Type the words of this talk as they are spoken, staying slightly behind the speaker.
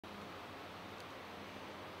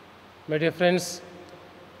My dear friends,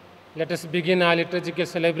 let us begin our liturgical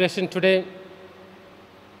celebration today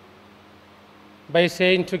by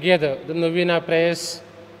saying together the novena prayers.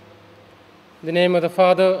 In the name of the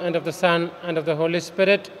Father, and of the Son, and of the Holy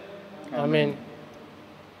Spirit. Amen.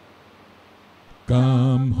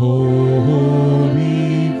 Come,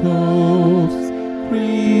 Holy Ghost,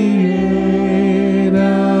 create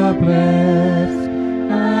a blessed,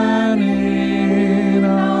 and in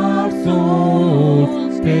our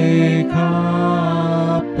souls take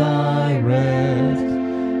up thy rest.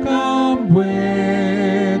 Come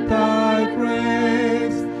with thy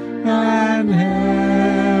grace and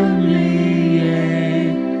heavenly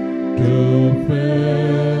aid to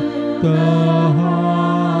fill the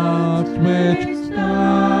hearts which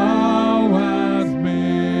thou hast made.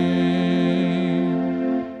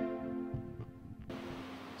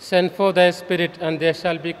 Send forth thy Spirit, and they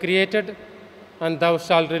shall be created, and thou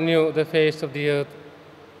shalt renew the face of the earth.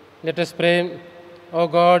 Let us pray. O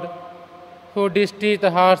God, who didst teach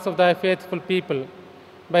the hearts of thy faithful people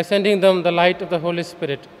by sending them the light of the Holy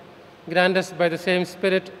Spirit, grant us by the same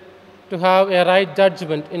Spirit to have a right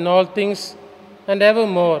judgment in all things, and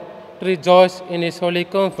evermore to rejoice in his holy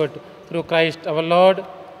comfort through Christ our Lord.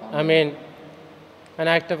 Amen. An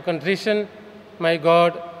act of contrition. My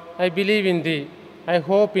God, I believe in thee, I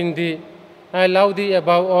hope in thee, I love thee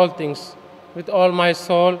above all things, with all my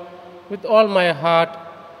soul, with all my heart,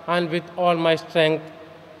 and with all my strength.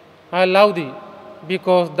 I love thee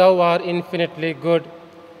because thou art infinitely good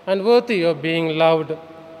and worthy of being loved,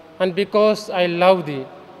 and because I love thee,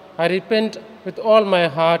 I repent with all my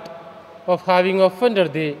heart of having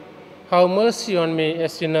offended thee. Have mercy on me, a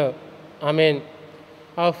sinner. Amen.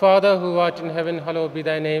 Our Father who art in heaven, hallowed be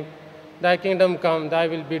thy name. Thy kingdom come, thy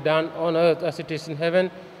will be done on earth as it is in heaven.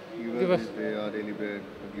 Give us this day our daily bread.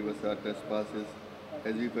 Forgive us our trespasses,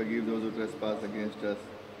 as we forgive those who trespass against us.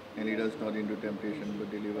 And lead us not into temptation,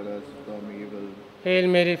 but deliver us from evil. Hail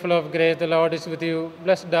Mary, full of grace, the Lord is with you.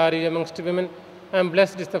 Blessed are you amongst women, and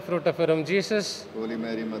blessed is the fruit of your womb, Jesus. Holy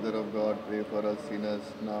Mary, Mother of God, pray for us sinners,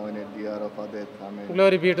 now and at the hour of our death. Amen.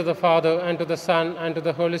 Glory be to the Father, and to the Son, and to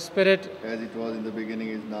the Holy Spirit. As it was in the beginning,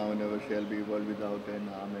 is now, and ever shall be, world without end.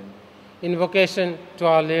 Amen. Invocation to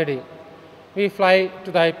Our Lady. We fly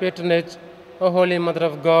to thy patronage, O Holy Mother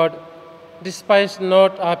of God. Despise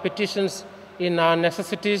not our petitions in our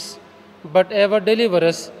necessities, but ever deliver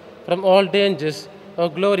us from all dangers, O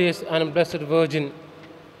glorious and blessed Virgin.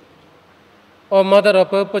 O Mother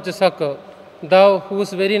of perpetual succor, thou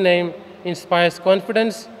whose very name inspires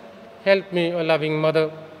confidence, help me, O loving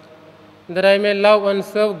Mother. That I may love and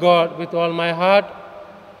serve God with all my heart,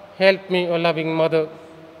 help me, O loving Mother.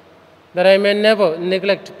 That I may never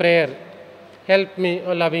neglect prayer, help me,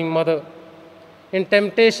 O loving Mother. In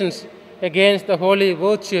temptations against the holy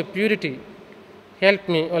virtue of purity, help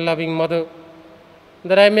me, O loving Mother.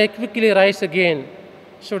 That I may quickly rise again,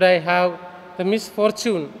 should I have the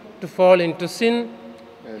misfortune to fall into sin,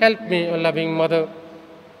 help me, O loving Mother.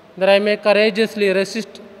 That I may courageously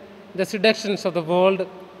resist the seductions of the world,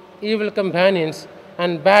 evil companions,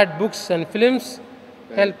 and bad books and films,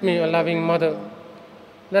 help me, O loving Mother.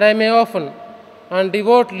 That I may often and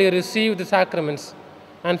devotedly receive the sacraments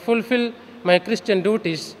and fulfill my Christian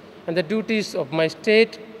duties and the duties of my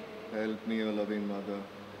state, Help me, O loving Mother.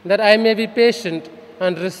 that I may be patient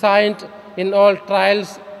and resigned in all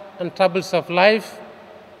trials and troubles of life,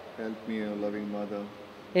 Help me, O loving Mother.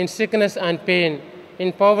 in sickness and pain,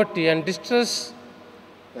 in poverty and distress,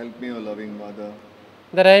 Help me, O loving Mother.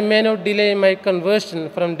 that I may not delay my conversion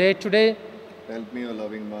from day to day, Help me, O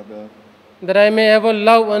loving Mother. that I may ever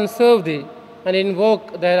love and serve thee and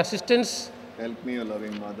invoke thy assistance, Help me, O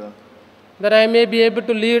loving Mother. that I may be able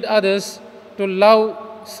to lead others to love,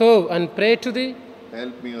 serve, and pray to thee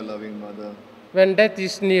Help me, O loving Mother. when death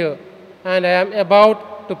is near and I am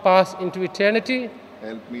about to pass into eternity,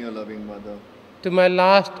 Help me, O loving Mother. to my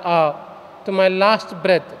last hour, to my last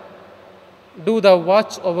breath. Do thou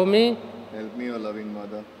watch over me. Help me, O loving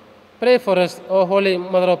Mother. Pray for us, O Holy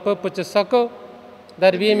Mother of perpetual succor,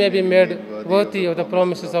 that we may be made worthy of the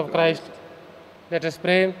promises of Christ. Let us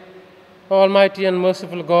pray. Almighty and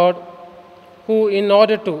merciful God, who in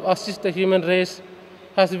order to assist the human race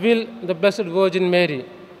has willed the Blessed Virgin Mary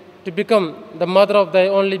to become the mother of thy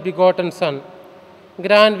only begotten Son,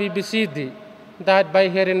 grant, we beseech thee, that by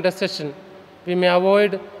her intercession we may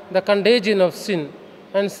avoid the contagion of sin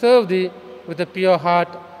and serve thee with a pure heart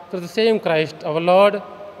through the same Christ our Lord.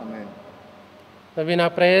 Amen. Novena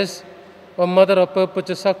prayers. O Mother of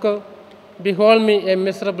perpetual succor, behold me, a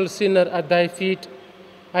miserable sinner, at thy feet.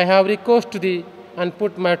 I have recourse to thee and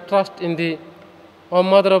put my trust in thee. O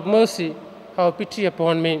Mother of mercy, have pity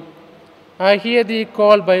upon me. I hear thee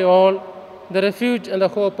called by all, the refuge and the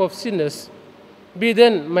hope of sinners. Be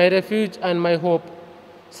then my refuge and my hope.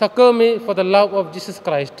 Succor me for the love of Jesus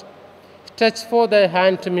Christ. Stretch forth thy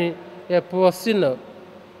hand to me, a poor sinner,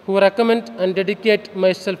 who recommend and dedicate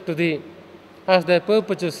myself to thee as thy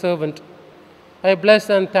perpetual servant. I bless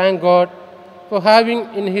and thank God for having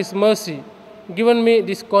in his mercy given me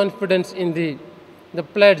this confidence in thee, the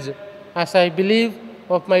pledge, as I believe,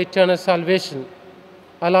 of my eternal salvation.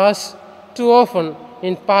 Alas, too often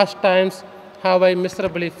in past times have I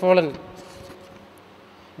miserably fallen,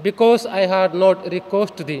 because I had not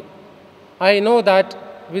recourse to thee. I know that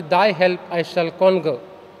with thy help I shall conquer.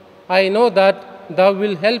 I know that thou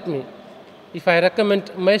wilt help me if I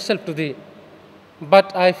recommend myself to thee.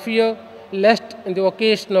 But I fear lest in the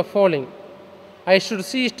occasion of falling I should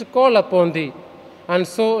cease to call upon thee, and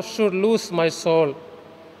so should lose my soul.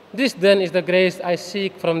 This then is the grace I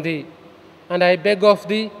seek from thee, and I beg of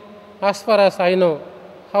thee, as far as I know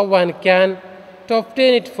how one can, to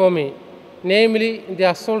obtain it for me, namely in the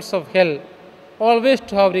assaults of hell, always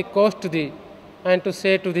to have recourse to thee, and to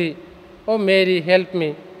say to thee, O Mary, help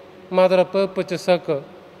me, Mother of perpetual succor,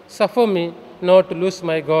 suffer me not to lose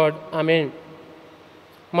my God. Amen.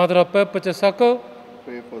 Mother of perpetual succor,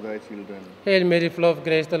 Pray for thy children. Hail Mary, full of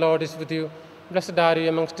grace, the Lord is with you. Blessed are you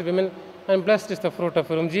amongst women, and blessed is the fruit of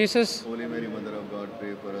your womb, Jesus. Holy Mary, Mother of God,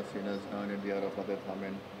 pray for us sinners now and at the hour of our death.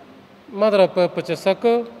 Amen. Mother of perpetual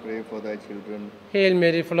succor, Pray for thy children. Hail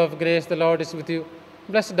Mary, full of grace, the Lord is with you.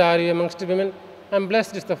 Blessed are you amongst women, and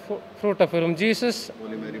blessed is the fruit of your womb, Jesus.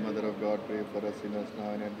 Holy Mary, Mother of God, pray for us sinners now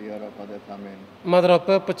and at the hour of our death. Amen. Mother of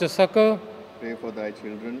perpetual succor, Pray for thy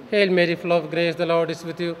children. Hail Mary, full of grace, the Lord is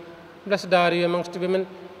with you. Blessed are you amongst women,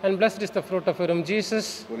 and blessed is the fruit of your womb,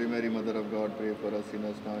 Jesus. Holy Mary, Mother of God, pray for us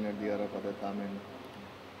sinners now and at the hour of our death. Amen.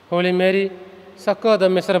 Holy Mary, succor the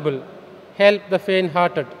miserable, help the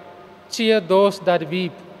faint-hearted, cheer those that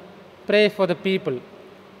weep, pray for the people,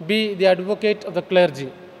 be the advocate of the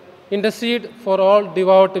clergy, intercede for all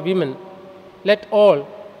devout women. Let all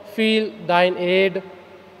feel thine aid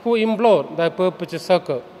who implore thy perpetual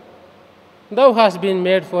succor. Thou hast been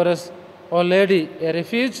made for us, O Lady, a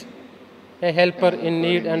refuge, a helper in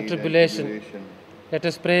need and tribulation. Let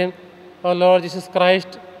us pray, O Lord Jesus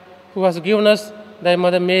Christ, who has given us thy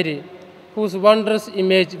Mother Mary, whose wondrous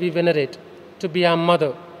image we venerate, to be our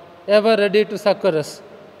mother, ever ready to succor us.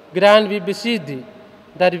 Grant, we beseech thee,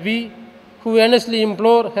 that we, who earnestly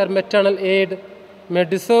implore her maternal aid, may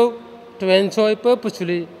deserve to enjoy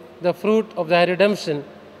perpetually the fruit of thy redemption,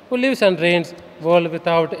 who lives and reigns world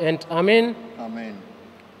without end. Amen. Amen.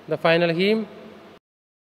 The final hymn.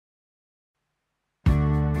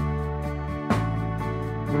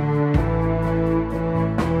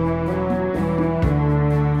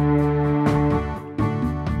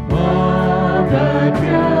 Mother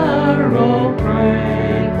dear, oh,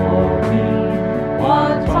 pray for me,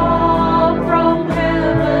 once far from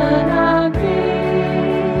heaven and thee.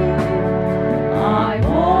 I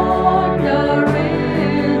wander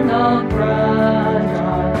in a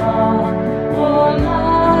fragile heart, for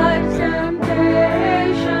life's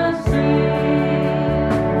temptations see.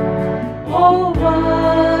 O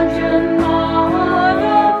Virgin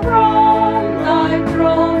Mother, from thy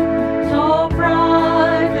throne, so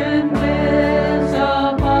bright in bliss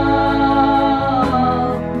above,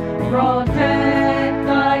 protect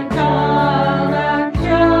thy child and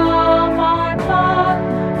cheer my path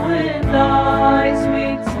with thy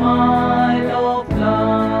sweet smile of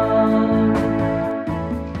love.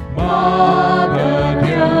 Mother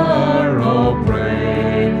dear, oh,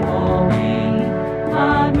 pray for me,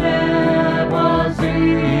 and never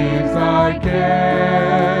cease thy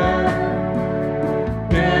care,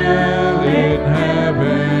 till in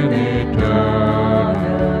heaven eternally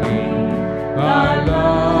thy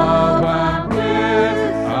love and bliss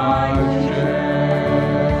I share.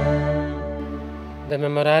 The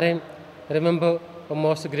Memorare. Remember, O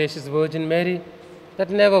most gracious Virgin Mary, that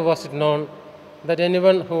never was it known that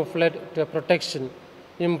anyone who fled to your protection,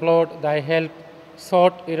 implored thy help,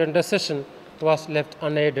 sought your intercession, was left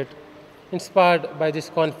unaided. Inspired by this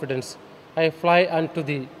confidence, I fly unto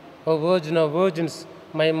thee, O Virgin of Virgins,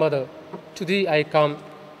 my Mother. To thee I come,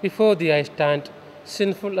 before thee I stand,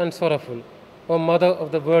 sinful and sorrowful. O Mother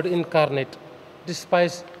of the Word incarnate,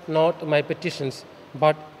 despise not my petitions,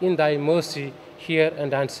 but in thy mercy hear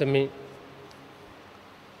and answer me.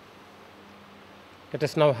 Let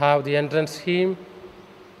us now have the entrance hymn.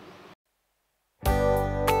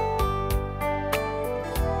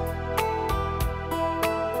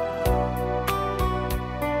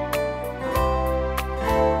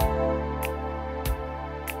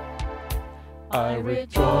 I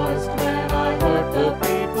rejoiced when I heard the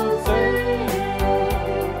people say,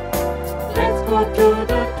 to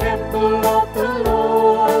the temple of the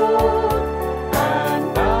Lord.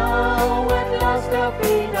 And now at last our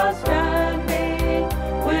feet are standing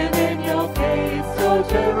within your gates, O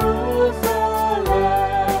Jerusalem.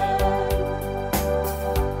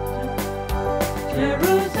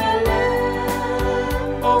 Jerusalem,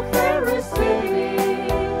 O fairest city,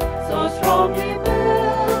 so strongly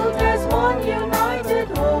built as one united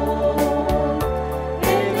whole.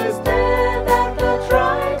 It is there that the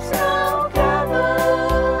tribes now gather,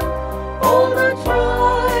 all the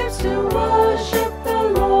tribes to worship the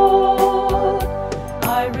Lord.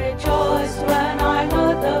 I rejoiced when I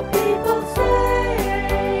heard the people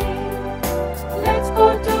say, let's go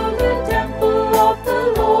to the temple of the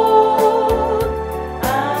Lord.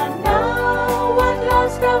 And now at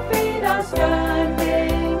last our feet are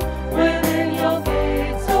standing within your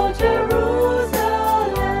gates, O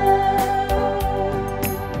Jerusalem.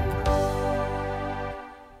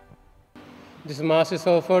 This Mass is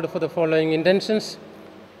offered for the following intentions: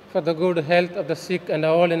 for the good health of the sick and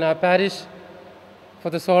all in our parish, for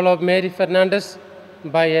the soul of Mary Fernandez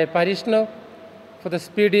by a parishioner, for the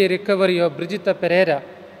speedy recovery of Brigitta Pereira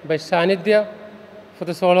by Sanidhya, for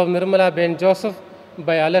the soul of Nirmala Ben Joseph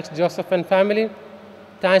by Alex Joseph and family,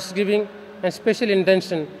 thanksgiving and special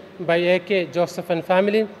intention by A.K. Joseph and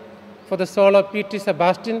family, for the soul of P.T.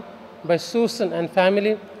 Sebastian by Susan and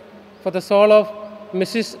family, for the soul of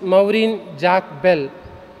Mrs. Maureen Jack Bell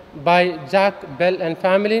by Jack Bell and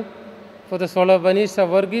family, for the soul of Vanessa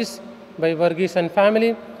Varghese by Varghese and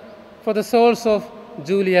family, for the souls of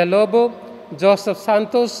Julia Lobo, Joseph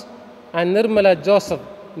Santos and Nirmala Joseph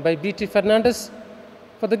by B.T. Fernandez,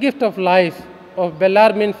 for the gift of life of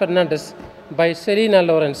Bellarmine Fernandez by Selena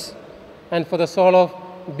Lawrence, and for the soul of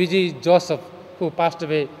Biji Joseph, who passed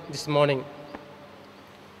away this morning.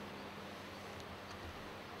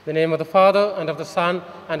 In the name of the Father, and of the Son,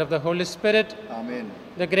 and of the Holy Spirit. Amen.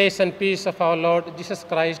 The grace and peace of our Lord Jesus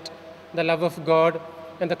Christ, the love of God,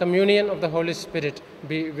 and the communion of the Holy Spirit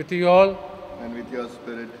be with you all. And with your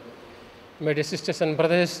spirit. My dear sisters and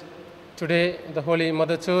brothers, today the Holy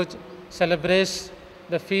Mother Church celebrates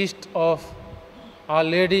the feast of Our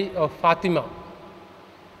Lady of Fatima.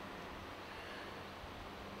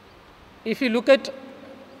 If you look at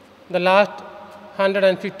the last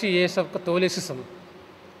 150 years of Catholicism,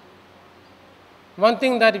 one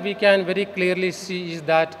thing that we can very clearly see is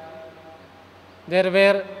that there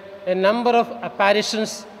were a number of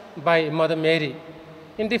apparitions by Mother Mary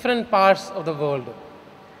in different parts of the world.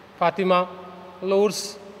 Fatima,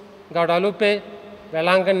 Lourdes, Guadalupe,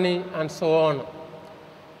 Velangani, and so on.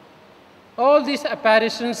 All these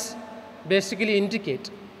apparitions basically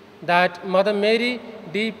indicate that Mother Mary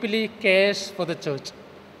deeply cares for the Church.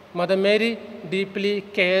 Mother Mary deeply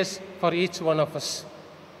cares for each one of us.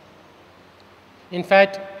 In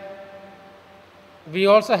fact, we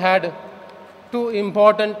also had two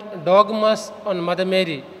important dogmas on Mother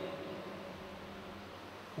Mary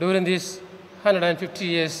during these 150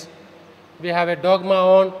 years. We have a dogma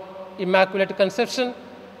on Immaculate Conception.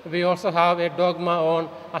 We also have a dogma on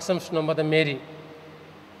Assumption of Mother Mary.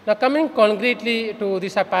 Now, coming concretely to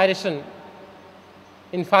this apparition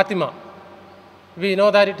in Fatima, we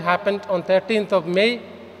know that it happened on 13th of May,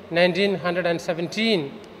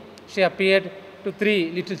 1917. She appeared to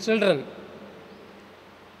 3 little children.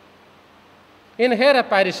 In her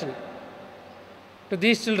apparition to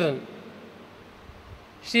these children,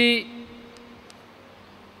 she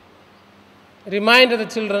reminded the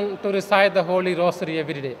children to recite the Holy Rosary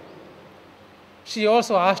every day. She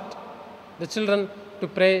also asked the children to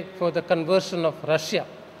pray for the conversion of Russia.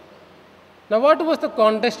 Now, what was the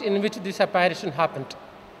context in which this apparition happened?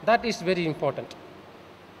 That is very important.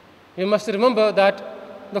 You must remember that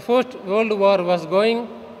the First World War was going,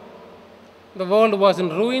 the world was in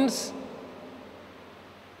ruins.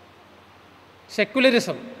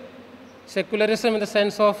 Secularism in the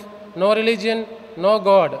sense of no religion, no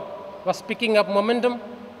God, was picking up momentum.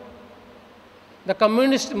 The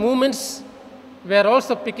communist movements were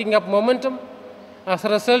also picking up momentum. As a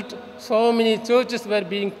result, so many churches were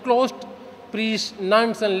being closed. Priests,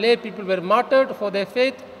 nuns, and lay people were martyred for their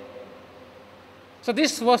faith. So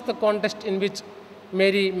this was the context in which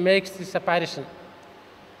Mary makes this apparition.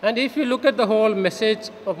 And if you look at the whole message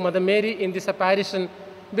of Mother Mary in this apparition,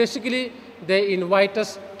 basically they invite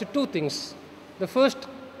us to two things. The first,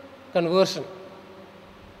 conversion.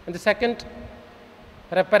 And the second,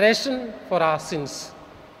 reparation for our sins.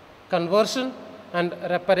 Conversion and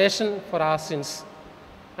reparation for our sins.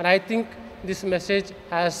 And I think this message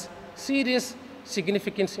has serious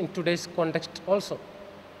significance in today's context also.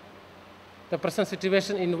 The present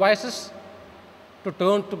situation invites us to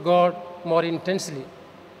turn to God more intensely.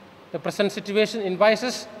 The present situation invites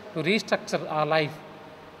us to restructure our life,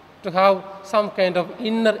 to have some kind of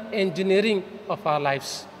inner engineering of our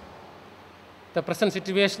lives. The present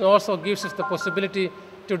situation also gives us the possibility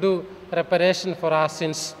to do reparation for our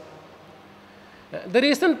sins. The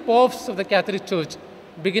recent popes of the Catholic Church,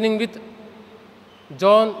 beginning with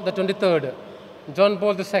John the 23rd, John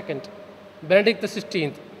Paul II, Benedict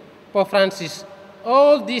XVI, Pope Francis,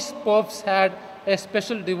 all these popes had a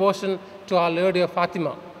special devotion to Our Lady of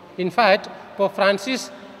Fatima. In fact, Pope Francis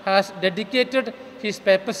has dedicated his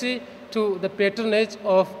papacy to the patronage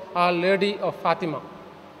of Our Lady of Fatima.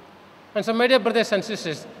 And so, my dear brothers and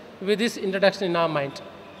sisters, with this introduction in our mind,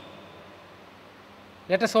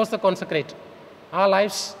 let us also consecrate our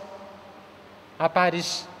lives, our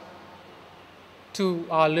parish, to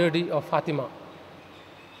Our Lady of Fatima.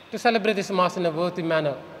 To celebrate this Mass in a worthy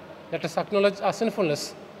manner, let us acknowledge our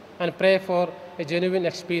sinfulness and pray for a genuine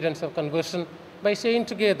experience of conversion by saying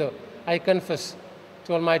together, I confess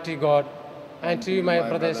to Almighty God and to you, my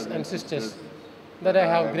brothers and sisters, that I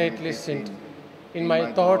have greatly sinned in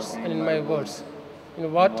my thoughts and in my words,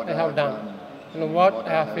 in what I have done and in what I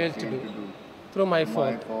have failed to do, through my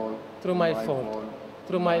fault, through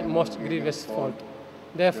my most grievous fault.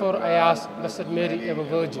 Therefore, I ask Blessed Mary, ever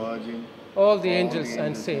Virgin, all the angels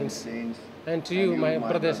and saints, and to you, my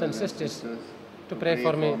brothers and sisters, to pray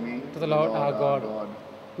for me to the Lord our God.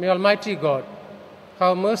 May Almighty God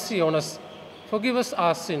have mercy on us, forgive us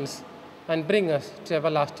our sins, and bring us to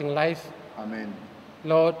everlasting life. Amen.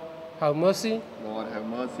 Lord, have mercy. Lord, have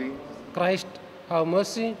mercy. Christ, have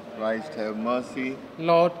mercy. Christ, have mercy.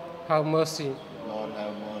 Lord, have mercy. Lord,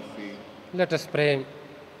 have mercy. Let us pray.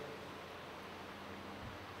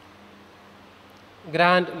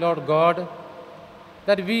 Grant, Lord God,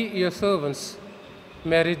 that we, your servants,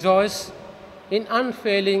 may rejoice in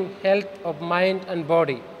unfailing health of mind and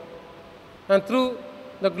body, and through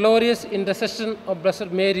the glorious intercession of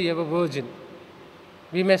Blessed Mary, ever Virgin,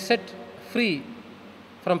 we may set free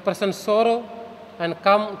from present sorrow and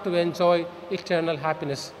come to enjoy eternal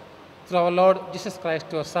happiness. Through our Lord Jesus Christ,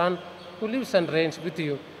 your Son, who lives and reigns with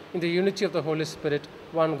you in the unity of the Holy Spirit,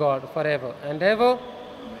 one God, forever and ever.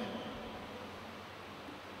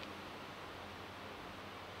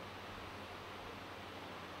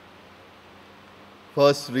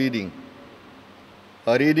 First reading.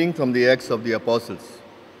 A reading from the Acts of the Apostles.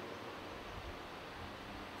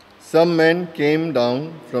 Some men came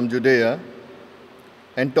down from Judea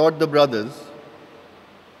and taught the brothers,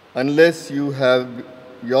 unless you have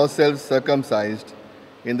yourselves circumcised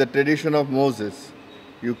in the tradition of Moses,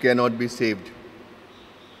 you cannot be saved.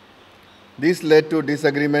 This led to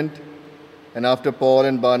disagreement, and after Paul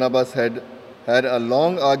and Barnabas had a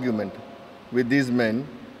long argument with these men,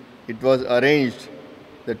 it was arranged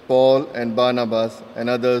that Paul and Barnabas and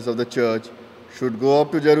others of the church should go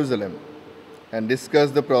up to Jerusalem and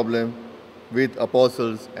discuss the problem with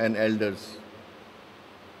apostles and elders.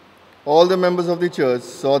 All the members of the church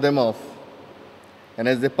saw them off, and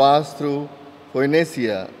as they passed through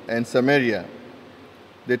Phoenicia and Samaria,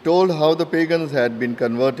 they told how the pagans had been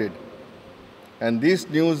converted, and this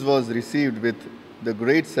news was received with the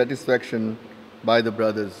great satisfaction by the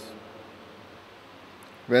brothers.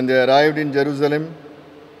 When they arrived in Jerusalem,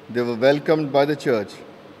 they were welcomed by the church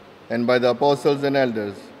and by the apostles and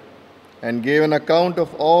elders, and gave an account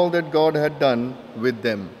of all that God had done with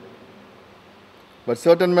them. But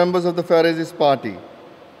certain members of the Pharisees' party,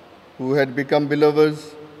 who had become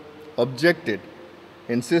believers, objected,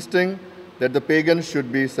 insisting that the pagans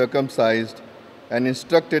should be circumcised and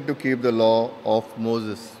instructed to keep the law of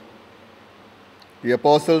Moses. The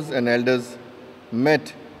apostles and elders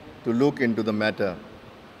met to look into the matter.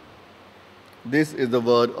 This is the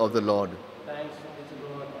word of the Lord. Thanks be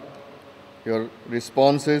to God. Your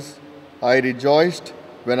response is, I rejoiced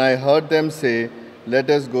when I heard them say,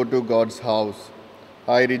 let us go to God's house.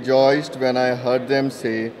 I rejoiced when I heard them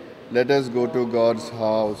say, let us go to God's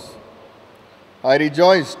house. I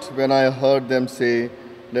rejoiced when I heard them say,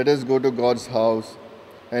 let us go to God's house.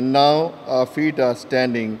 And now our feet are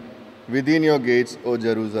standing within your gates, O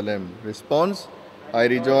Jerusalem. Response, I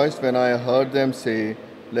rejoiced when I heard them say,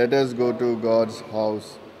 let us go to God's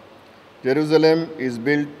house. Jerusalem is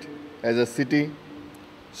built as a city,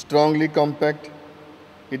 strongly compact.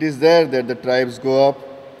 It is there that the tribes go up,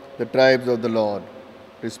 the tribes of the Lord.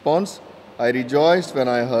 Response, I rejoiced when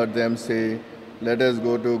I heard them say, let us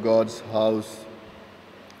go to God's house.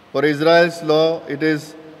 For Israel's law, it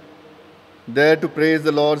is there to praise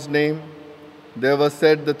the Lord's name. There were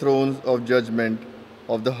set the thrones of judgment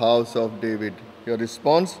of the house of David. Your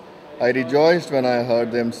response, I rejoiced when I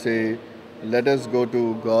heard them say, let us go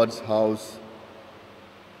to God's house.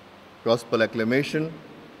 Gospel acclamation.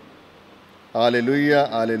 Alleluia,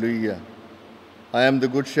 alleluia. I am the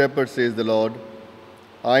good shepherd, says the Lord.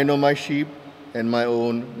 I know my sheep, and my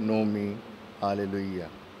own know me. Alleluia.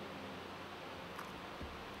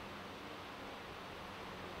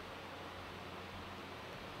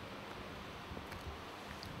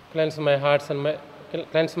 Cleanse my heart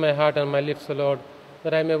and my lips, O Lord,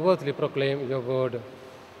 that I may worthily proclaim your word.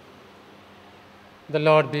 The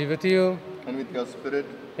Lord be with you. And with your spirit,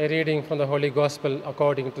 A reading from the Holy Gospel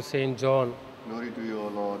according to Saint John. glory to you, O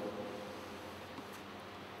Lord.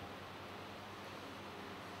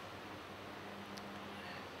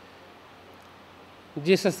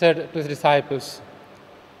 Jesus said to his disciples,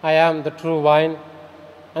 I am the true vine,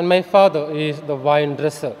 and my Father is the vine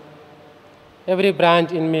dresser. Every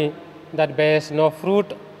branch in me that bears no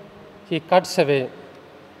fruit, he cuts away,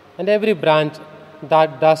 and every branch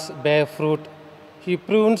that does bear fruit, he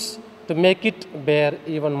prunes to make it bear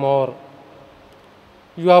even more.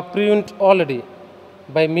 You are pruned already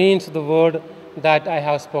by means of the word that I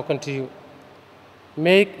have spoken to you.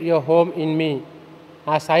 Make your home in me,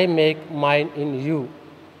 as I make mine in you.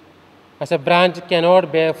 As a branch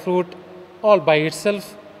cannot bear fruit all by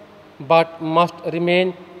itself, but must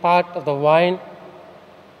remain part of the vine,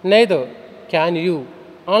 neither can you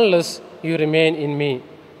unless you remain in me.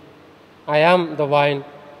 I am the vine,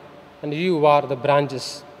 and you are the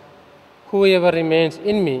branches. Whoever remains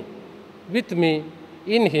in me, with me,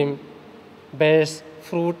 in him, bears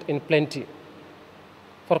fruit in plenty.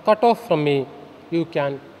 For cut off from me, you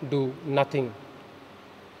can do nothing.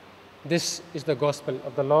 This is the gospel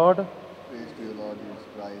of the Lord. Praise to you, Lord Jesus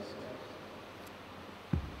Christ.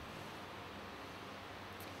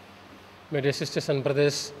 My dear sisters and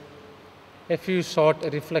brothers, a few short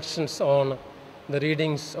reflections on the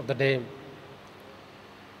readings of the day.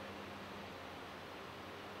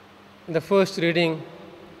 In the first reading,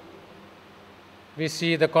 we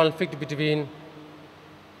see the conflict between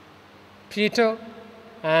Peter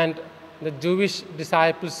and the Jewish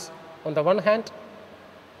disciples on the one hand,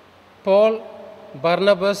 Paul,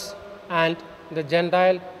 Barnabas, and the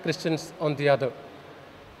Gentile Christians on the other.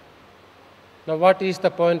 Now, what is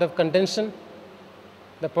the point of contention?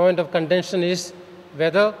 The point of contention is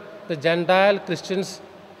whether the Gentile Christians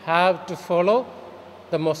have to follow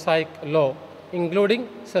the Mosaic law, including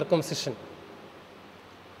circumcision.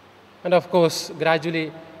 And of course,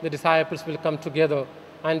 gradually the disciples will come together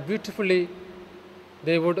and beautifully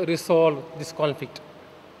they would resolve this conflict.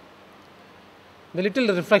 The little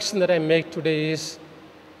reflection that I make today is,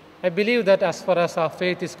 I believe that as far as our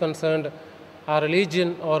faith is concerned, our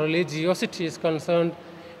religion or religiosity is concerned,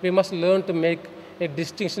 we must learn to make a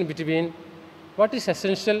distinction between what is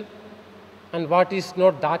essential and what is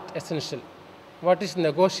not that essential, what is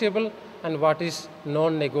negotiable and what is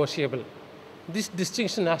non-negotiable. This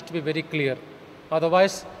distinction has to be very clear.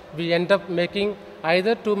 Otherwise, we end up making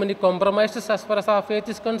either too many compromises as far as our faith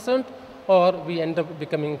is concerned, or we end up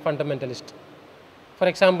becoming fundamentalist. For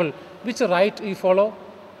example, which rite you follow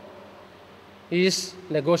is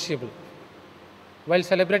negotiable. While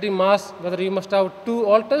celebrating Mass, whether you must have 2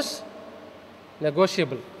 altars,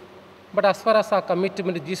 negotiable. But as far as our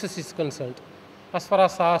commitment to Jesus is concerned, as far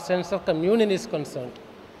as our sense of communion is concerned,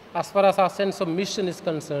 as far as our sense of mission is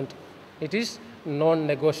concerned, it is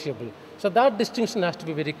non-negotiable. So that distinction has to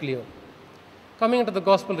be very clear. Coming to the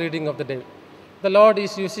gospel reading of the day, the Lord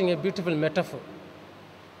is using a beautiful metaphor,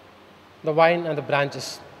 the vine and the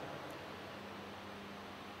branches.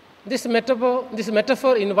 This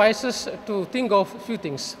metaphor invites us to think of a few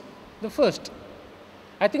things. The first,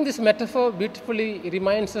 I think this metaphor beautifully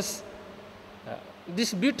reminds us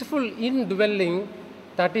this beautiful indwelling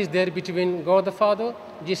that is there between God the Father,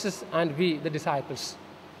 Jesus, and we, the disciples.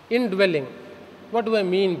 Indwelling. What do I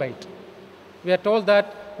mean by it? We are told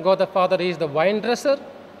that God the Father is the vine dresser,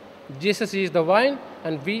 Jesus is the vine,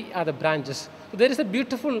 and we are the branches. So there is a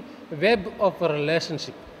beautiful web of a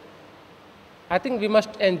relationship. I think we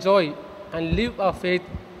must enjoy and live our faith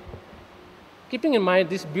keeping in mind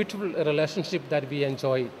this beautiful relationship that we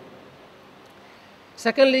enjoy.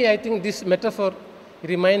 Secondly, I think this metaphor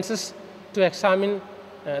reminds us to examine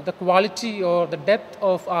the quality or the depth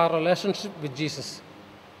of our relationship with Jesus.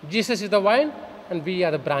 Jesus is the vine and we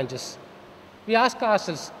are the branches. We ask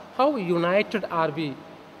ourselves, how united are we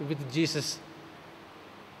with Jesus?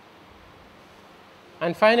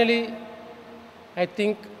 And finally, I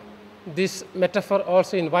think this metaphor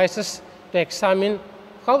also invites us to examine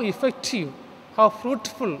how effective, how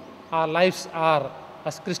fruitful our lives are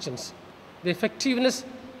as Christians. The effectiveness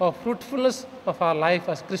or fruitfulness of our life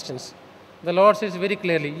as Christians. The Lord says very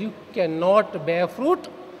clearly, you cannot bear fruit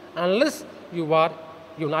unless you are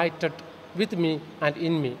united with me and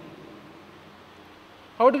in me.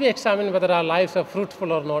 how do we examine whether our lives are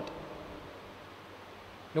fruitful or not?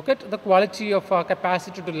 Look at the quality of our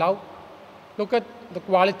capacity to love. Look at the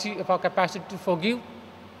quality of our capacity to forgive.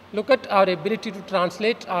 Look at our ability to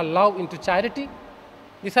translate our love into charity.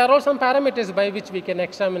 These are all some parameters by which we can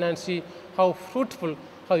examine and see how fruitful,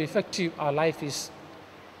 how effective our life is.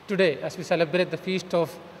 Today, as we celebrate the feast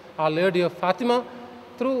of Our Lady of Fatima,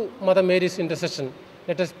 through Mother Mary's intercession,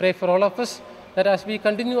 let us pray for all of us that as we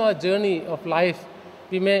continue our journey of life,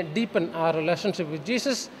 we may deepen our relationship with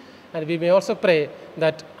Jesus, and we may also pray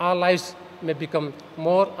that our lives may become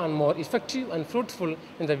more and more effective and fruitful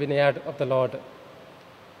in the vineyard of the Lord.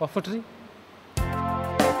 Offertory.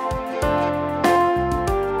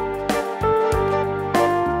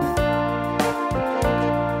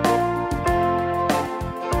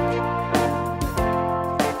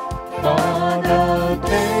 Father,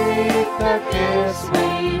 take the gifts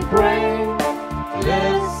we bring.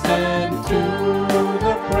 Listen to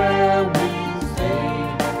the prayer we say.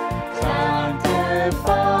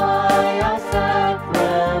 Sanctify our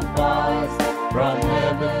sacrifice from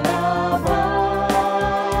heaven above.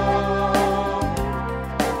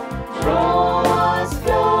 Draw us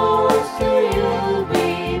close to you, we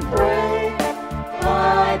pray,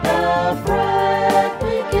 by the bread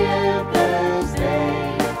we give this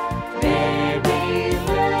day. May we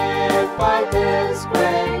live by this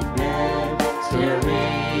great mystery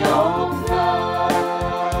of love.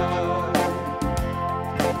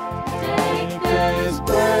 Take this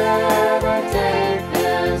bread and take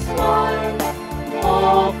this wine,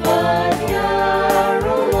 offered here, O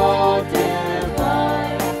Lord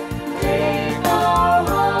divine. Take our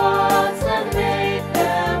hearts and make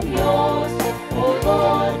them yours, O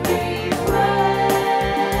Lord, we pray.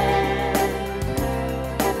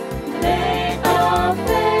 Make our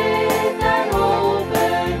faith and hope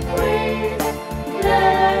increase.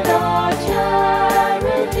 Let our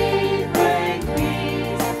charity bring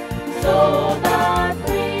peace, so that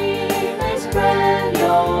we may spread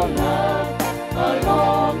your love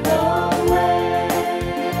along the way.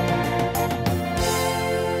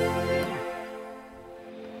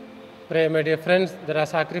 Pray, my dear friends, that our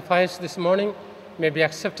sacrifice this morning may be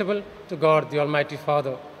acceptable to God, the Almighty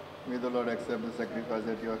Father. May the Lord accept the sacrifice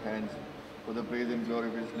at your hands for the praise and glory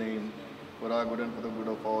of his name, for our good and for the good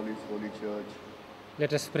of all his holy church.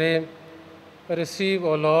 Let us pray. Receive,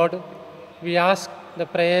 O Lord, we ask the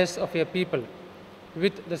prayers of your people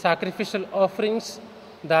with the sacrificial offerings,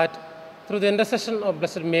 that through the intercession of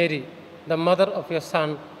Blessed Mary, the mother of your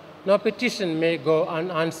Son, no petition may go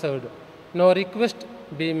unanswered, no request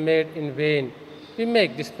be made in vain. We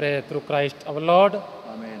make this prayer through Christ our Lord.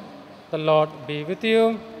 Amen. The Lord be with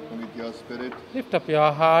you. And with your spirit, Lift up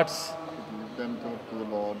your hearts. lift them to the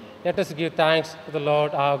Lord. Let us give thanks to the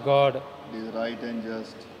Lord our God. It is right and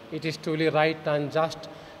just. It is truly right and just,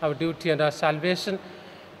 our duty and our salvation,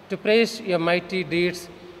 to praise your mighty deeds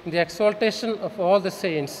in the exaltation of all the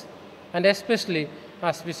saints, and especially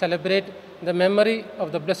as we celebrate the memory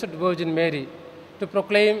of the Blessed Virgin Mary, to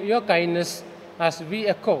proclaim your kindness as we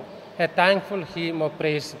echo a thankful hymn of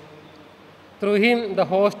praise. Through him, the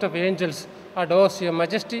host of angels adores your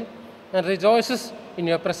majesty and rejoices in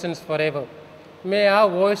your presence forever. May our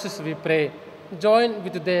voices, we pray, join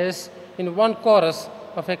with theirs in one chorus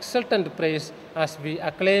of exultant praise as we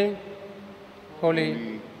acclaim, Holy,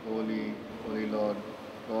 Holy, holy, holy Lord,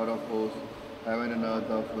 God of hosts, heaven and earth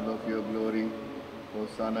are full of your glory.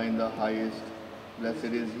 Hosanna in the highest. Blessed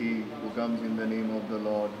is he who comes in the name of the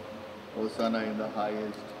Lord. Hosanna in the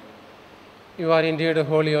highest. You are indeed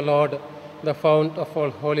holy, O Lord, the fount of all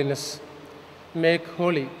holiness. Make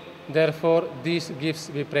holy, therefore, these gifts,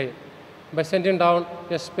 we pray, by sending down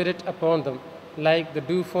your Spirit upon them, like the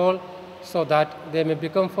dewfall, so that they may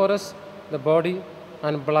become for us the body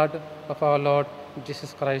and blood of our Lord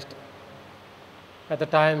Jesus Christ. At the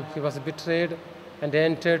time he was betrayed and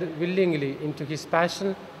entered willingly into his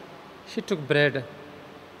passion, he took bread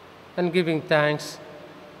and, giving thanks,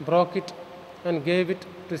 broke it and gave it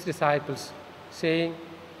to his disciples, saying,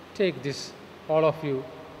 "Take this, all of you,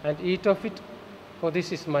 and eat of it, for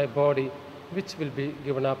this is my body, which will be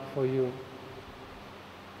given up for you."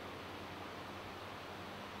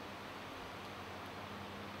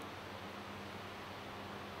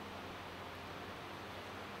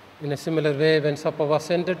 In a similar way, when supper was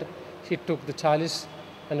ended, he took the chalice,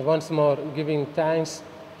 and once more giving thanks,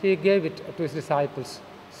 he gave it to his disciples,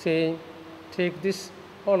 saying, "Take this,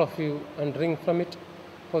 all of you, and drink from it,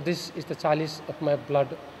 for this is the chalice of my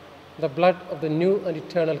blood, the blood of the new and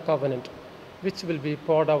eternal covenant, which will be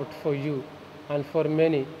poured out for you and for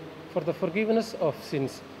many for the forgiveness of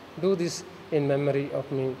sins. Do this in memory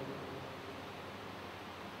of me."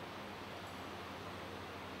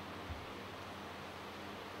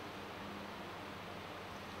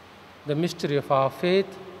 the mystery of our faith.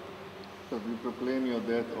 So we proclaim your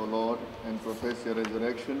death, O Lord, and profess your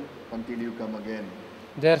resurrection until you come again.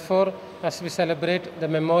 Therefore, as we celebrate the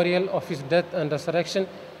memorial of his death and resurrection,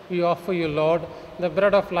 we offer you, Lord, the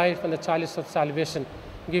bread of life and the chalice of salvation,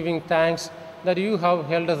 giving thanks that you have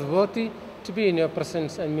held us worthy to be in your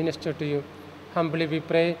presence and minister to you. Humbly we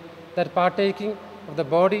pray that partaking of the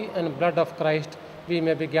body and blood of Christ, we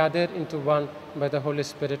may be gathered into one by the Holy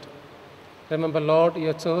Spirit. Remember, Lord,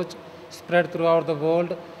 your church spread throughout the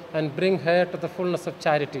world and bring her to the fullness of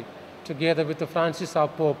charity, together with Francis our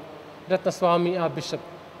Pope, Ratnaswamy our Bishop,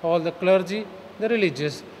 all the clergy, the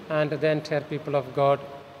religious, and the entire people of God.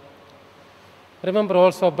 Remember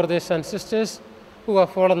also our brothers and sisters who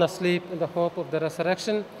have fallen asleep in the hope of the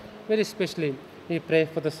resurrection. Very especially, we pray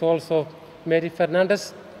for the souls of Mary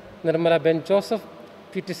Fernandez, Nirmala Ben Joseph,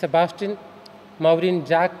 Peter Sebastian, Maureen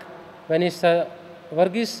Jack, Vanessa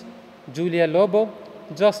Varghese, Julia Lobo,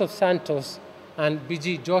 Joseph Santos, and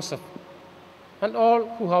BG Joseph, and all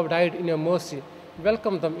who have died in your mercy.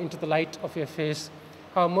 Welcome them into the light of your face.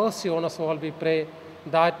 Have mercy on us all, we pray,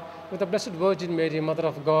 that with the Blessed Virgin Mary, Mother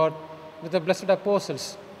of God, with the blessed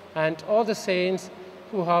apostles, and all the saints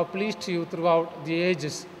who have pleased you throughout the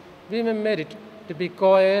ages, we may merit to be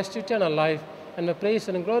co-heirs to eternal life and may praise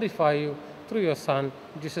and glorify you through your Son,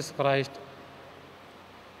 Jesus Christ.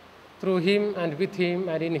 Through him and with him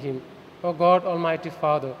and in him, O God, Almighty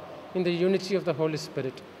Father, in the unity of the Holy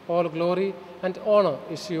Spirit, all glory and honor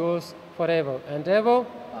is yours forever and ever.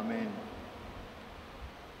 Amen.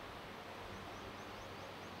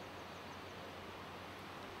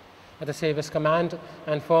 At the Saviour's command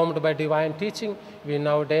and formed by divine teaching, we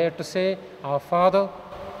now dare to say, Our Father,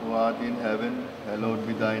 Who art in heaven, hallowed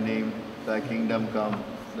be thy name. Thy kingdom come,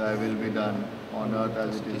 thy will be done, on earth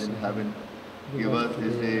as it is in heaven. Give us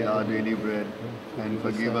this day our daily bread, and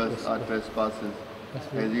forgive us our trespasses,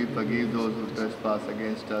 as we forgive those who trespass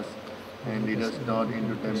against us. And lead us not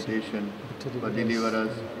into temptation, but deliver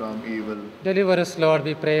us from evil. Deliver us, Lord,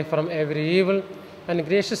 we pray, from every evil, and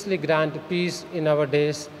graciously grant peace in our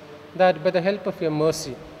days, that by the help of your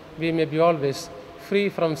mercy we may be always free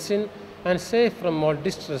from sin and safe from all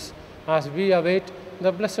distress, as we await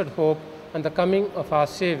the blessed hope and the coming of our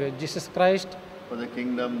Savior, Jesus Christ. For the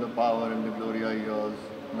kingdom, the power, and the glory are yours,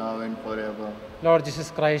 now and forever. Lord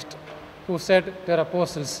Jesus Christ, who said to your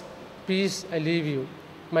apostles, Peace I leave you,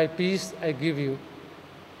 my peace I give you.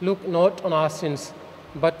 Look not on our sins,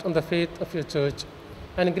 but on the faith of your church,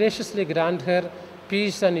 and graciously grant her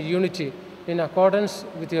peace and unity in accordance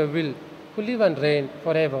with your will, who live and reign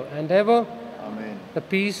forever and ever. Amen. The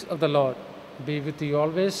peace of the Lord be with you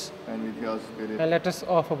always, And with your spirit. and let us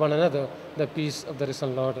offer one another the peace of the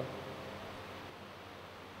risen Lord.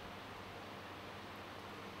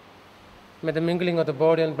 May the mingling of the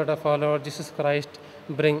body and blood of our Lord Jesus Christ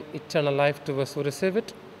bring eternal life to us who receive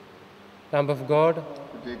it. Lamb of God,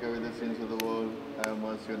 You take away the sins of the world, have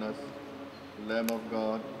mercy on us. Lamb of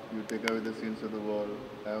God, you take away the sins of the world,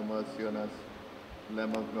 have mercy on us.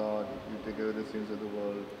 Lamb of God, you take away the sins of the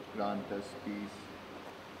world, grant us peace.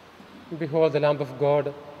 behold the Lamb of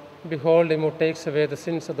God. Behold him who takes away the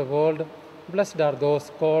sins of the world. Blessed are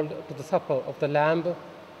those called to the supper of the Lamb.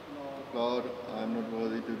 Lord, I am not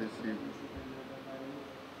worthy to receive,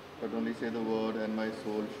 but only say the word, and my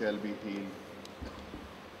soul shall be healed.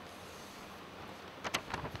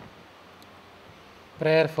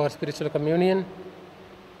 Prayer for spiritual communion.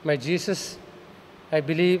 My Jesus, I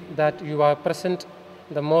believe that you are present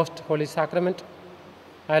in the most holy sacrament.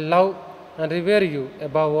 I love and revere you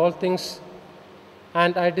above all things,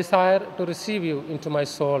 and I desire to receive you into my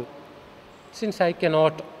soul. Since I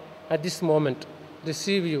cannot at this moment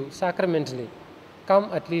receive you sacramentally, come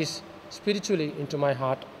at least spiritually into my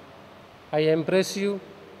heart. I embrace you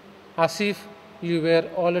as if you were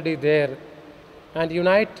already there, and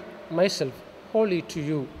unite myself wholly to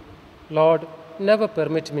you. Lord, never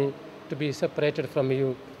permit me to be separated from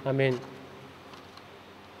you. Amen.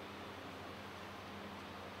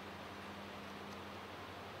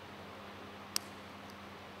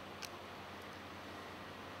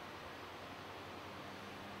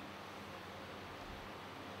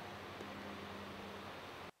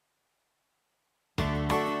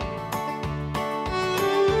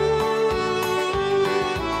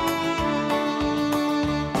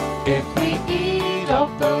 If we eat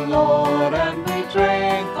of the Lord and we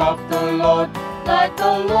drink of the Lord, like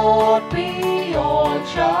the Lord we all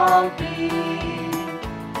shall be.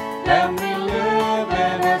 Then we live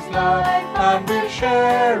in His life and we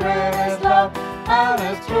share in His love, and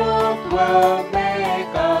His truth will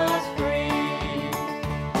make us free.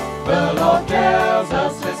 The Lord tells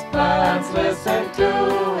us His plans, listen to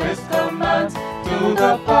His commands, to to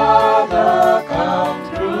the Father, come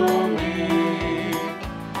through me.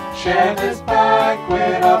 Share this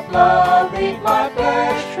banquet of love, eat my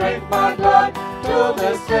flesh, drink my blood, till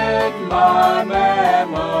this in my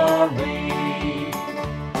memory.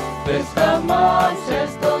 This command,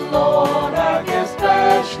 says the Lord, I give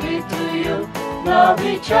specially to you. Love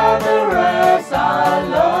each other as I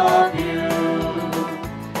love you.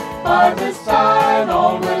 By this sign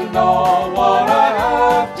all will know what I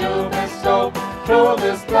have to bestow. Through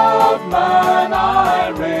this blood man I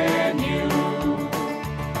renew.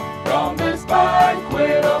 From this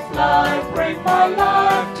banquet of life, bring my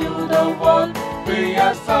life to the world. Be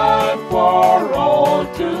a sign for all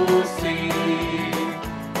to see.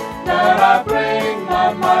 That I bring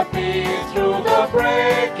man my peace through the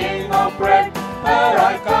breaking of bread. That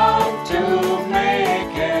I come to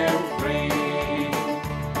make him free.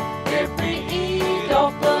 If we eat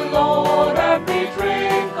of the Lord and we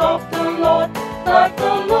drink of the Lord, that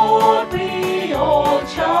the Lord we all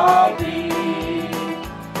shall be.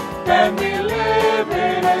 Then we live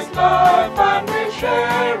in His life and we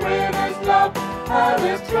share in His love, and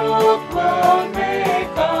His truth will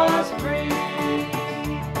make us free.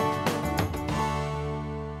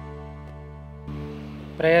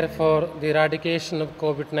 Prayer for the eradication of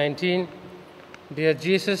COVID-19. Dear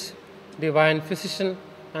Jesus, divine physician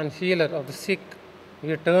and healer of the sick,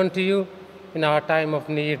 we turn to you in our time of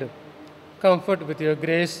need. Comfort with your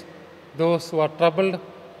grace those who are troubled.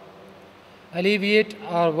 Alleviate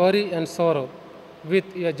our worry and sorrow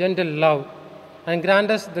with your gentle love, and grant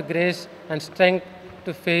us the grace and strength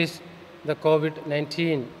to face the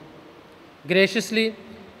COVID-19. Graciously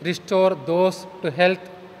restore those to health.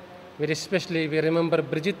 Very especially we remember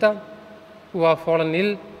Brigitta, who have fallen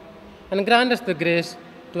ill, and grant us the grace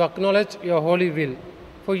to acknowledge your holy will.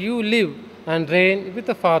 For you live and reign with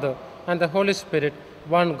the Father and the Holy Spirit,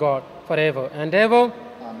 one God, forever and ever.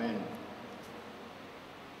 Amen.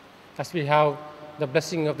 As we have the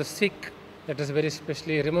blessing of the sick, let us very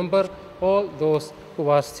especially remember all those who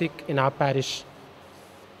are sick in our parish.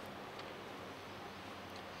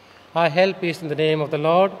 Our help is in the name of the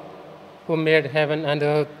Lord, who made heaven and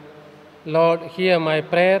earth. Lord, hear my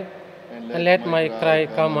prayer, and let my cry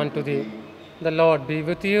come unto thee. The Lord be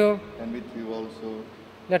with you. And with you also.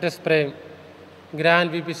 Let us pray.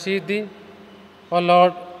 Grant, we beseech thee, O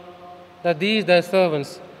Lord, that these thy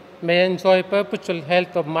servants may enjoy perpetual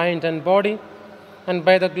health of mind and body, and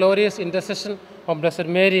by the glorious intercession of Blessed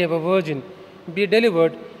Mary, our Virgin, be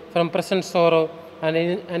delivered from present sorrow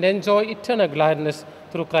and enjoy eternal gladness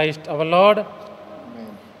through Christ our Lord.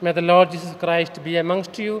 Amen. May the Lord Jesus Christ be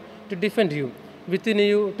amongst you to defend you, within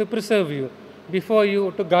you to preserve you, before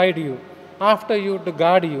you to guide you, after you to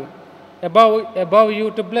guard you, above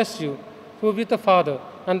you to bless you, who with the Father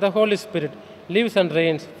and the Holy Spirit lives and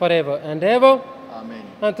reigns forever and ever. Amen.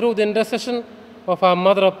 And through the intercession of our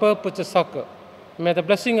Mother of Perpetual Succor, may the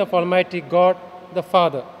blessing of Almighty God, the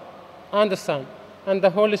Father, and the Son, and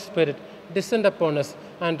the Holy Spirit descend upon us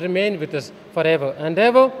and remain with us forever and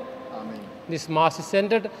ever. Amen. This Mass is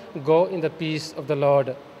ended. Go in the peace of the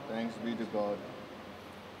Lord. Thanks be to God.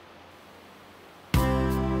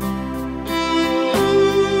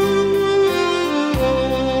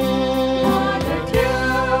 Mother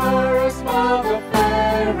dearest, Mother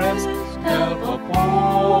fairest, help of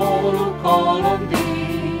all who call on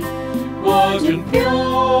thee. Virgin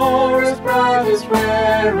purest, brightest,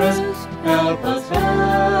 rarest, help us,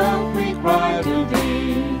 help, we cry to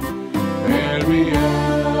thee. Mary,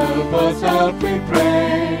 help us, help, we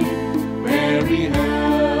pray. Mary,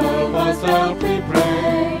 help us, help, we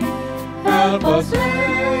pray. Help us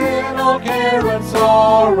in all care and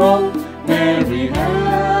sorrow. Mary,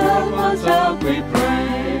 help us, help, we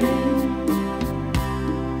pray.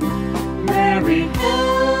 Mary,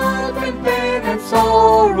 help in pain and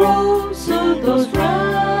sorrow. Soothe those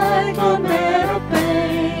right on bed of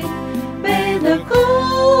pain. May the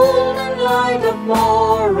golden light of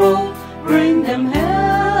morrow bring them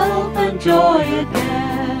help and joy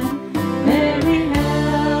again. Mary,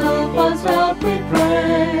 help us, help, we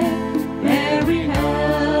pray. Mary,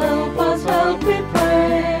 help us, help, we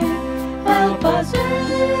pray. Help us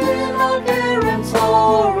in our care and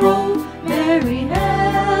sorrow. Mary,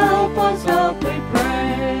 help us, help, we pray.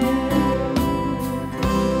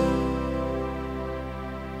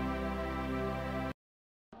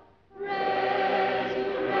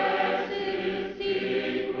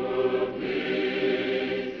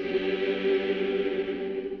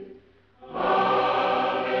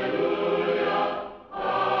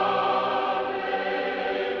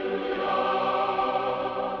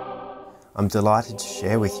 I'm delighted to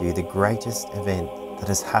share with you the greatest event that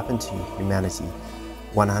has happened to humanity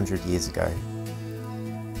 100 years ago.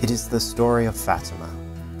 It is the story of Fatima,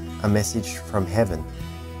 a message from heaven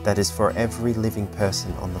that is for every living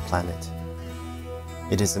person on the planet.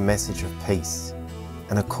 It is a message of peace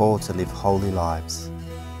and a call to live holy lives.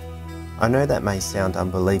 I know that may sound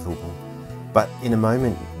unbelievable, but in a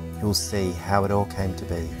moment you'll see how it all came to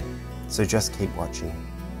be, so just keep watching.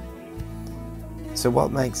 So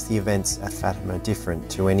what makes the events at Fatima different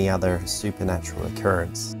to any other supernatural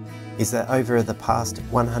occurrence is that over the past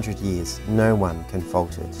 100 years, no one can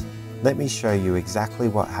fault it. Let me show you exactly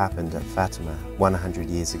what happened at Fatima 100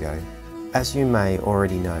 years ago. As you may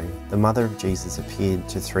already know, the Mother of Jesus appeared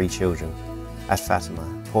to 3 children at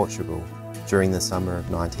Fatima, Portugal, during the summer of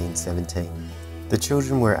 1917. The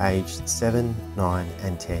children were aged 7, 9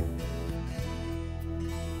 and 10.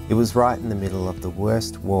 It was right in the middle of the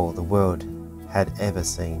worst war the world had ever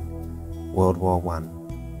seen, World War I.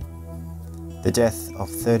 The death of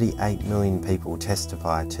 38 million people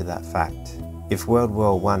testified to that fact. If World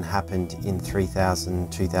War I happened in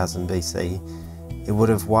 3000, 2000 BC, it would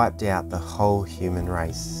have wiped out the whole human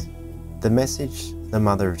race. The message the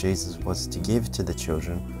Mother of Jesus was to give to the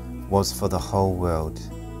children was for the whole world,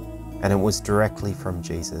 and it was directly from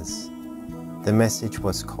Jesus. The message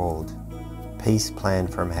was called Peace Plan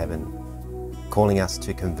from Heaven, calling us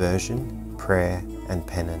to conversion, prayer and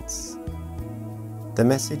penance. The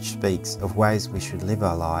message speaks of ways we should live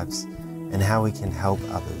our lives and how we can help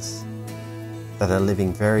others that are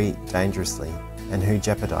living very dangerously and who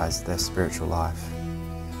jeopardize their spiritual life.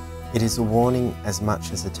 It is a warning as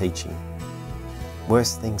much as a teaching.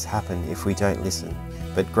 Worse things happen if we don't listen,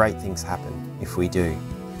 but great things happen if we do.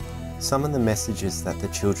 Some of the messages that the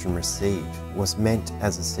children received was meant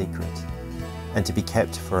as a secret and to be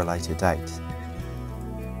kept for a later date.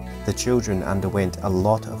 The children underwent a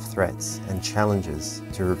lot of threats and challenges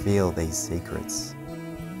to reveal these secrets.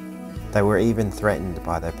 They were even threatened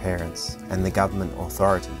by their parents and the government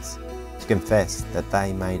authorities to confess that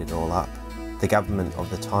they made it all up. The government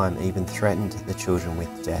of the time even threatened the children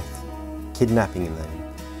with death, kidnapping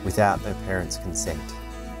them without their parents' consent.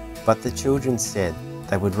 But the children said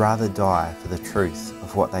they would rather die for the truth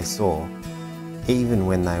of what they saw, even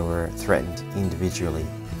when they were threatened individually.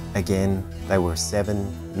 Again, they were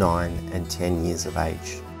 7, 9 and 10 years of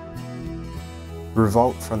age.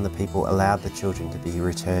 Revolt from the people allowed the children to be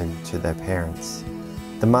returned to their parents.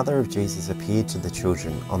 The Mother of Jesus appeared to the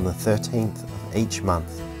children on the 13th of each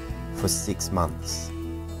month for 6 months.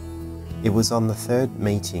 It was on the 3rd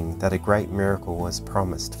meeting that a great miracle was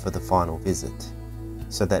promised for the final visit,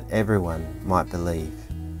 so that everyone might believe.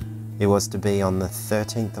 It was to be on the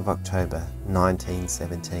 13th of October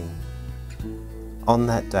 1917. On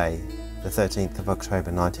that day, the 13th of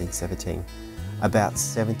October 1917, about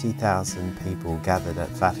 70,000 people gathered at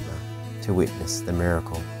Fatima to witness the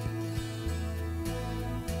miracle.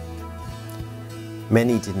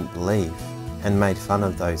 Many didn't believe and made fun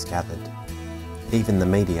of those gathered. Even the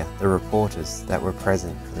media, the reporters that were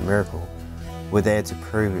present for the miracle, were there to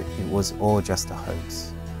prove it was all just a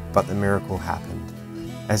hoax. But the miracle happened.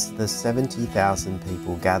 As the 70,000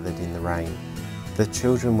 people gathered in the rain, the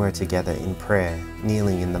children were together in prayer,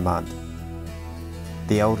 kneeling in the mud.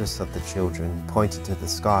 The eldest of the children pointed to the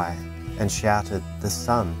sky and shouted, "The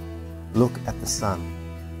sun! Look at the sun!"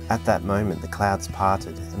 At that moment the clouds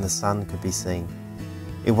parted and the sun could be seen.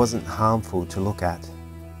 It wasn't harmful to look at.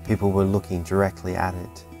 People were looking directly at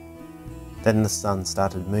it. Then the sun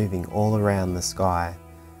started moving all around the sky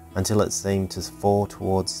until it seemed to fall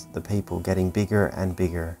towards the people, getting bigger and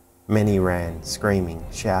bigger. Many ran, screaming,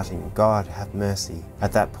 shouting, "God, have mercy."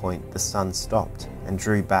 At that point, the sun stopped and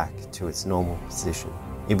drew back to its normal position.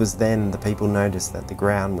 It was then the people noticed that the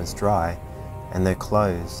ground was dry and their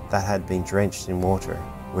clothes that had been drenched in water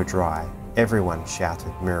were dry. Everyone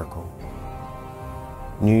shouted miracle.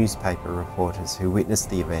 Newspaper reporters who witnessed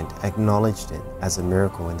the event acknowledged it as a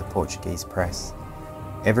miracle in the Portuguese press.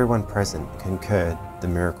 Everyone present concurred the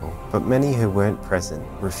miracle, but many who weren't present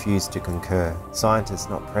refused to concur. Scientists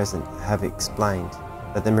not present have explained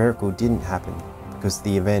that the miracle didn't happen because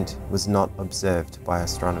the event was not observed by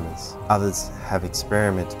astronomers. Others have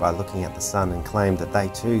experimented by looking at the sun and claimed that they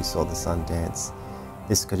too saw the sun dance.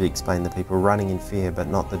 This could explain the people running in fear, but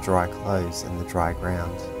not the dry clothes and the dry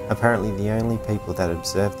ground. Apparently the only people that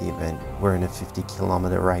observed the event were in a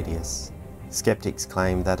 50-kilometre radius. Skeptics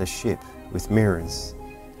claim that a ship with mirrors,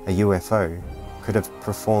 a UFO, could have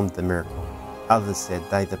performed the miracle. Others said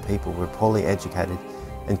they, the people, were poorly educated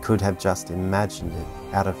and could have just imagined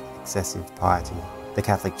it out of excessive piety. The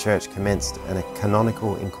Catholic Church commenced a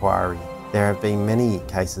canonical inquiry. There have been many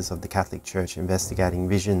cases of the Catholic Church investigating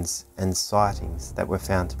visions and sightings that were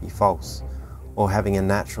found to be false or having a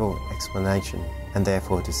natural explanation and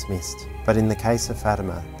therefore dismissed. But in the case of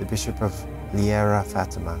Fatima, the Bishop of Liera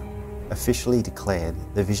Fatima officially declared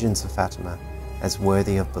the visions of Fatima as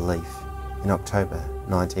worthy of belief in October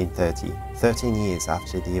 1930, 13 years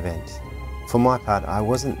after the event. For my part, I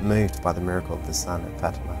wasn't moved by the miracle of the sun at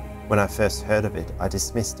Fatima. When I first heard of it, I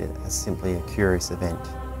dismissed it as simply a curious event.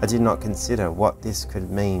 I did not consider what this could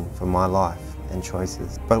mean for my life and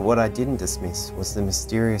choices. But what I didn't dismiss was the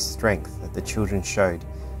mysterious strength that the children showed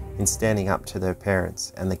in standing up to their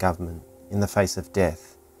parents and the government. In the face of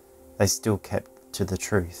death, they still kept to the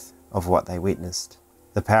truth of what they witnessed.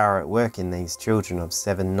 The power at work in these children of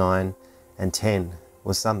 7, 9 and 10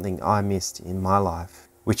 was something I missed in my life,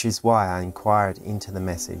 which is why I inquired into the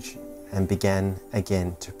message and began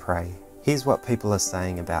again to pray. Here's what people are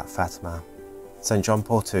saying about Fatima. St. John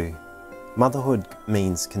Paul II. Motherhood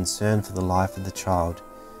means concern for the life of the child.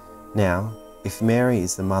 Now, if Mary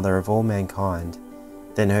is the mother of all mankind,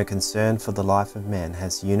 then her concern for the life of man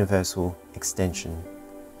has universal extension.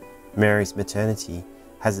 Mary's maternity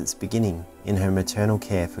has its beginning in her maternal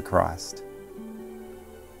care for Christ.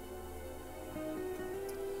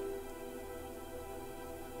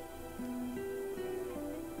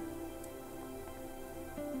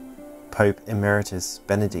 Pope Emeritus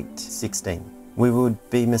Benedict XVI. We would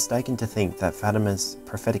be mistaken to think that Fatima's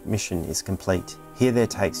prophetic mission is complete. Here there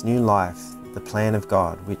takes new life the plan of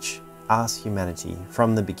God, which asks humanity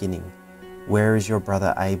from the beginning, "Where is your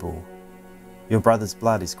brother Abel? Your brother's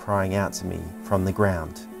blood is crying out to me from the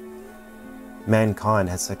ground." Mankind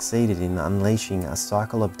has succeeded in unleashing a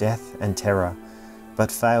cycle of death and terror,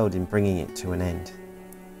 but failed in bringing it to an end.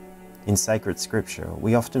 In sacred scripture,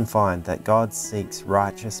 we often find that God seeks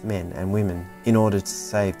righteous men and women in order to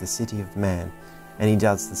save the city of man, and he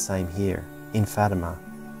does the same here, in Fatima,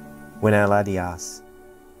 when Our Lady asks,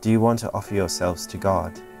 "Do you want to offer yourselves to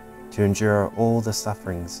God, to endure all the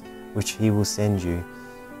sufferings which he will send you,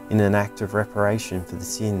 in an act of reparation for the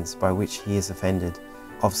sins by which he is offended,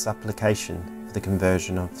 of supplication for the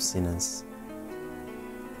conversion of sinners?"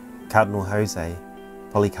 Cardinal Jose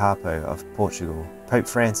Policarpo of Portugal. Pope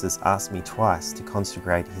Francis asked me twice to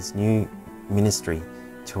consecrate his new ministry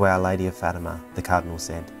to Our Lady of Fatima, the Cardinal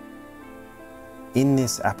said. In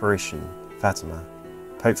this apparition, Fatima,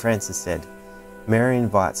 Pope Francis said, Mary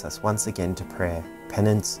invites us once again to prayer,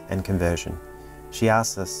 penance and conversion. She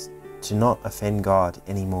asks us to not offend God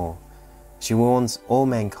anymore. She warns all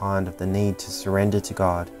mankind of the need to surrender to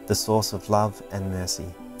God, the source of love and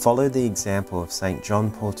mercy. Follow the example of St.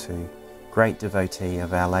 John Paul II, great devotee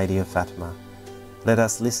of Our Lady of Fatima. Let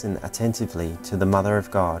us listen attentively to the Mother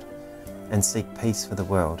of God and seek peace for the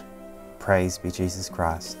world. Praise be Jesus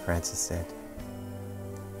Christ, Francis said.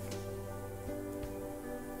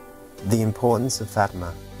 The importance of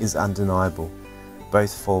Fatima is undeniable,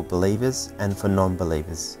 both for believers and for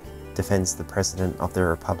non-believers, defends the President of the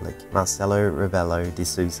Republic, Marcelo Rebelo de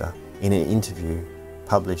Sousa, in an interview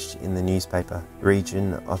published in the newspaper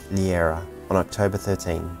Region of Liera on October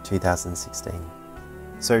 13, 2016.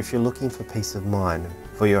 So if you're looking for peace of mind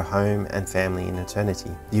for your home and family in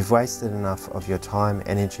eternity, you've wasted enough of your time,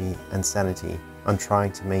 energy and sanity on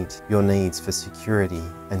trying to meet your needs for security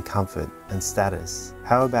and comfort and status.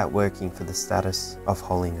 How about working for the status of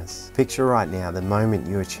holiness? Picture right now the moment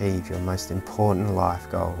you achieve your most important life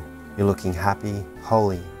goal. You're looking happy,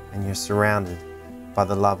 holy, and you're surrounded by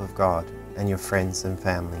the love of God and your friends and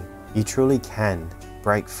family. You truly can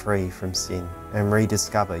break free from sin and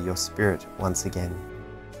rediscover your spirit once again.